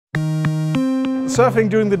Surfing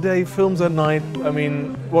during the day, films at night. I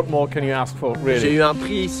mean, what more can you ask for, really? J'ai eu un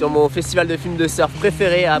prix sur mon festival de films de surf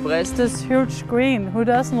préféré à Brest. This huge screen. Who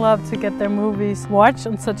doesn't love to get their movies watched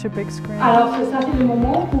on such a big screen? Alors ça c'est le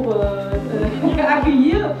moment pour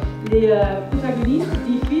accueillir les protagonistes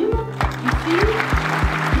du film.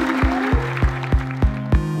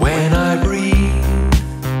 When I breathe,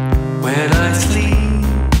 when I sleep,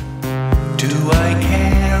 do I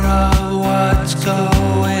care of what's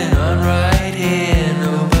going on right here?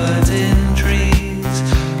 No birds in trees,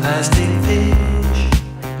 plastic fish.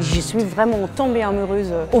 Je suis vraiment tombée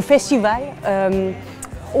amoureuse au festival,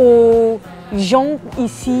 aux gens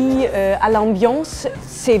ici, à l'ambiance.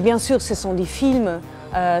 C'est bien sûr, ce sont des films,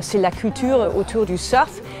 c'est la culture autour du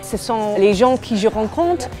surf. Ce sont les gens que je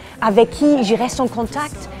rencontre, avec qui je reste en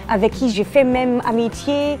contact, avec qui j'ai fait même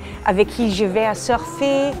amitié, avec qui je vais à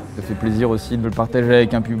surfer. Ça fait plaisir aussi de le partager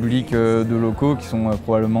avec un public de locaux qui sont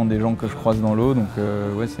probablement des gens que je croise dans l'eau. Donc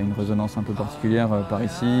ouais, c'est une résonance un peu particulière par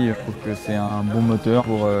ici. Je trouve que c'est un bon moteur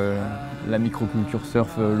pour la microculture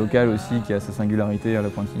surf locale aussi, qui a sa singularité à la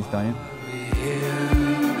pointe finistérienne.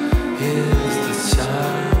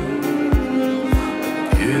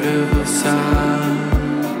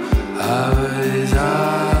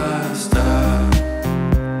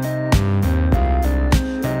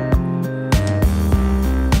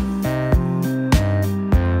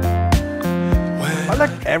 I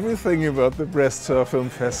like everything about the Brest Surf Film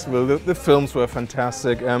Festival. The films were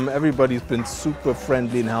fantastic. Everybody's been super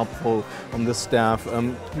friendly and helpful on the staff.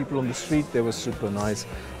 People on the street, they were super nice.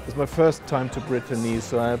 It's my first time to Brittany,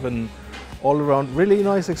 so I have an all-around really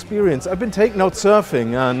nice experience. I've been taken out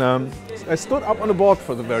surfing and I stood up on a board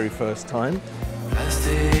for the very first time.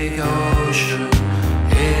 Plastic ocean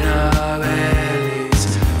in our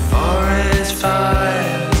bellies, forest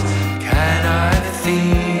fires, can I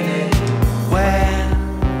feel it? When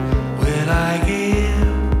will I give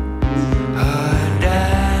a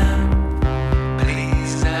damn?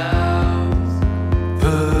 Please now,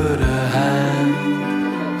 put a hand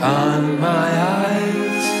on my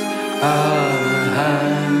eyes, a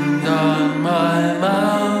hand on my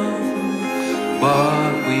mouth.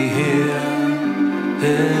 What we hear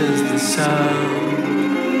is the sound,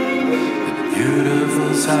 the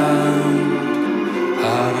beautiful sound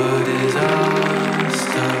of a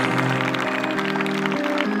disaster.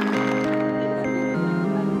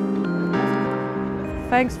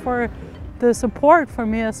 Thanks for the support for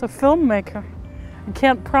me as a filmmaker. I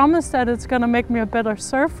can't promise that it's going to make me a better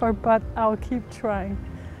surfer, but I'll keep trying.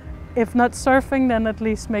 If not surfing, then at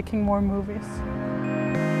least making more movies.